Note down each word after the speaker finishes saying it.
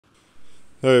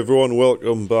Hey everyone,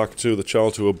 welcome back to the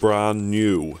channel to a brand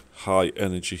new High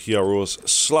Energy Heroes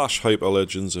 / Hyper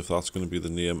Legends, if that's going to be the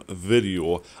name,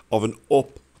 video of an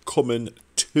upcoming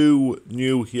 2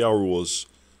 new heroes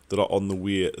that are on the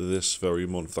way this very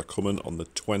month. They're coming on the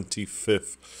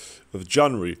 25th of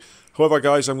January. However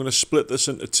guys, I'm going to split this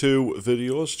into 2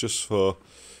 videos just to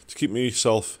keep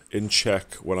myself in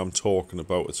check when I'm talking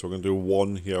about it. So we're going to do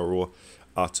 1 hero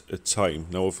at a time.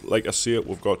 Now, like I say,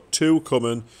 we've got 2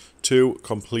 coming, 2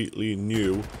 completely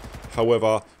new.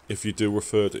 However, if you do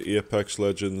refer to Apex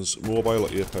Legends Mobile or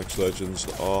Apex Legends,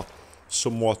 that are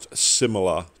somewhat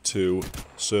similar to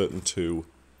certain 2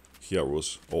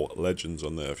 heroes or legends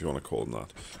on there, if you want to call them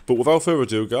that. But without further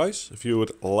ado guys, if you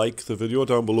would like the video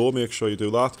down below, make sure you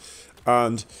do that,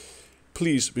 and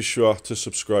please be sure to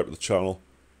subscribe to the channel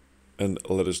and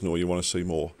let us know you want to see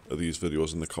more of these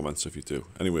videos in the comments if you do.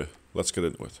 Anyway, let's get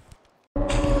into it.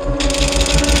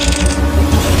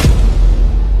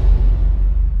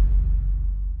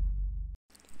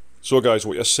 So guys,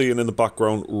 what you're seeing in the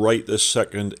background right this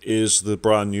second is the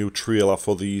brand new trailer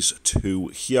for these 2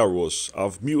 heroes.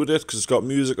 I've muted it because it's got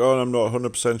music on. I'm not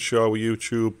 100% sure with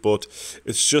YouTube, but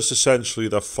it's just essentially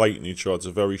they're fighting each other. It's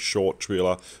a very short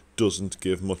trailer, doesn't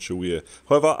give much away.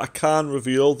 However, I can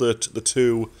reveal that the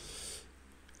 2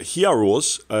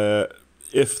 heroes,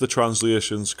 if the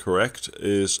translation's correct,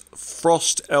 is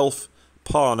Frost Elf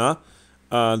Pana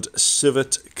and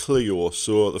Civet Cleo.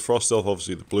 So the Frost Elf,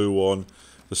 obviously the blue one,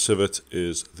 the Civet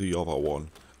is the other one,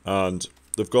 and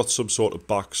they've got some sort of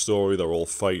backstory. They're all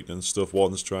fighting and stuff.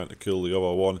 One's trying to kill the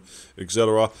other one,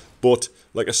 etc. But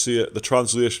like I say, the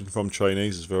translation from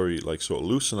Chinese is very sort of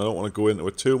loose, and I don't want to go into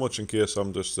it too much in case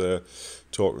I'm just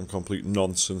talking complete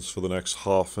nonsense for the next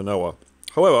half an hour.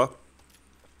 However,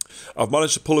 I've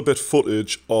managed to pull a bit of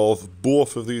footage of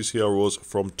both of these heroes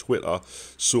from Twitter.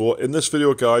 So in this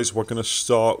video guys, we're going to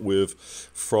start with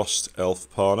Frost Elf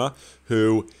Pana,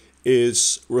 who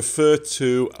is referred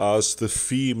to as the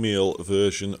female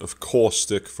version of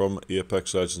Caustic from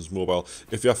Apex Legends Mobile.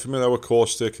 If you're familiar with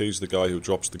Caustic, he's the guy who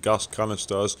drops the gas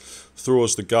canisters,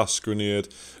 throws the gas grenade,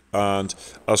 and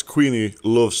as Queenie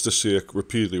loves to say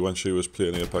repeatedly when she was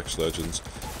playing Apex Legends,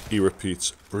 he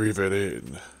repeats, "Breathe it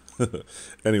in."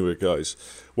 Anyway guys,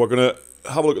 we're going to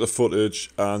have a look at the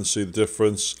footage and see the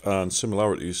difference and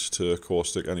similarities to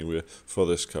Caustic anyway for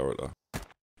this character.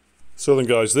 So then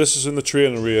guys, this is in the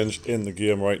training range in the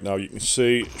game right now. You can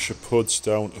see she puts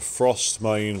down a frost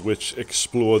mine which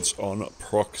explodes on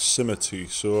proximity.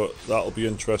 So that'll be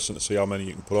interesting to see how many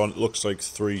you can put on. It looks like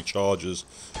 3 charges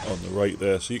on the right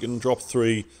there. So you can drop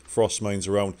 3 frost mines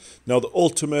around. Now the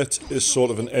ultimate is sort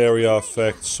of an area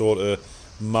effect, sort of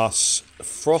mass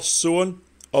frost zone.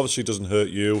 Obviously doesn't hurt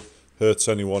you, hurts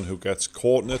anyone who gets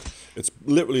caught in it. It's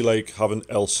literally like having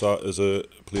Elsa as a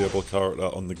playable character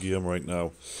on the game right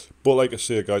now. But like I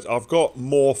say guys, I've got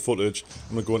more footage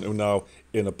I'm going to go into now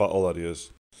in a battle that is.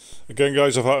 Again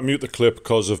guys, I've had to mute the clip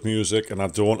because of music, and I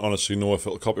don't honestly know if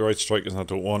it'll copyright strike us, and I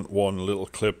don't want one little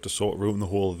clip to sort of ruin the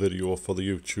whole video for the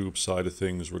YouTube side of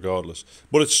things regardless.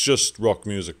 But it's just rock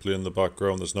music playing in the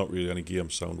background, there's not really any game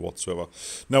sound whatsoever.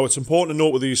 Now it's important to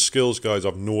note with these skills guys,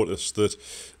 I've noticed that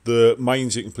the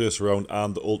mines you can place around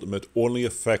and the ultimate only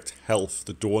affect health.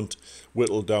 They don't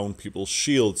whittle down people's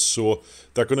shields, so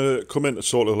they're going to come into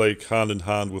sort of like hand in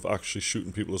hand with actually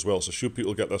shooting people as well. So shoot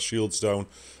people, get their shields down,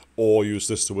 or use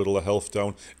this to whittle their health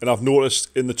down. And I've noticed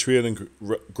in the training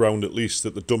ground at least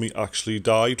that the dummy actually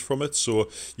died from it, so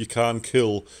you can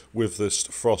kill with this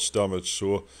frost damage.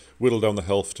 So whittle down the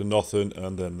health to nothing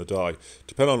and then they die.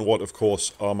 Depending on what, of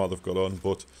course, armor they've got on,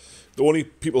 but the only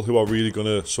people who are really going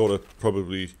to sort of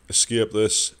probably escape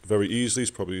this very easily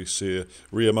is probably, say,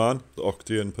 Rayman, the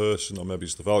Octane person, or maybe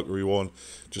it's the Valkyrie one,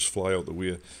 just fly out the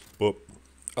way. But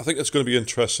I think it's going to be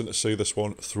interesting to see this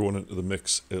one thrown into the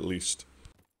mix at least.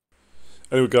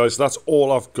 Anyway guys, that's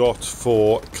all I've got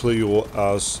for Cleo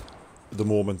as the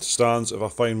moment stands. If I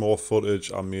find more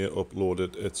footage, I may upload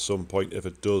it at some point if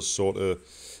it does sort of...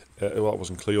 well, that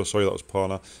wasn't Cleo, sorry, that was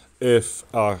Pana. If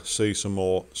I see some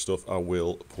more stuff, I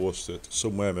will post it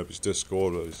somewhere, maybe it's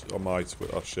Discord or my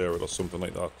Twitter, I'll share it or something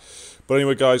like that. But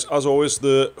anyway guys, as always,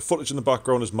 the footage in the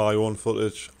background is my own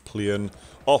footage, playing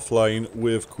offline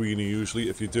with Queenie usually.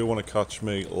 If you do want to catch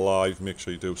me live, make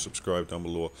sure you do subscribe down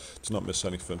below to not miss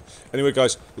anything. Anyway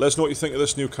guys, let us know what you think of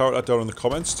this new character down in the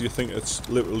comments. Do you think it's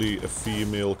literally a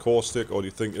female Caustic, or do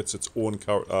you think it's its own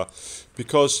character?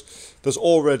 Because there's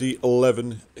already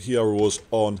 11 heroes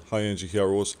on High Energy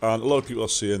Heroes, and a lot of people are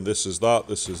saying this is that,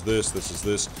 this is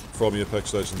this from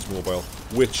Apex Legends Mobile,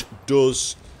 which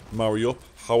does marry up.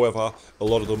 However, a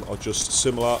lot of them are just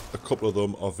similar, a couple of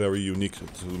them are very unique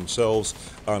to themselves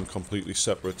and completely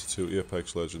separate to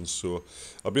Apex Legends. So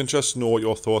I'd be interested to know what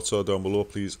your thoughts are down below.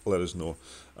 Please let us know.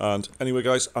 And anyway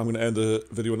guys, I'm going to end the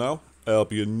video now. There'll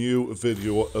be a new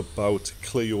video about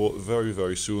Cleo very,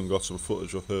 very soon. Got some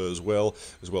footage of her as well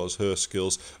as her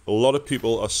skills. A lot of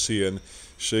people are saying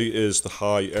she is the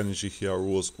high energy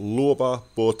hero's Loba,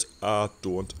 but I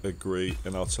don't agree,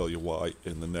 and I'll tell you why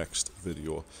in the next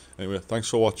video. Anyway, thanks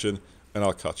for watching, and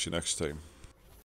I'll catch you next time.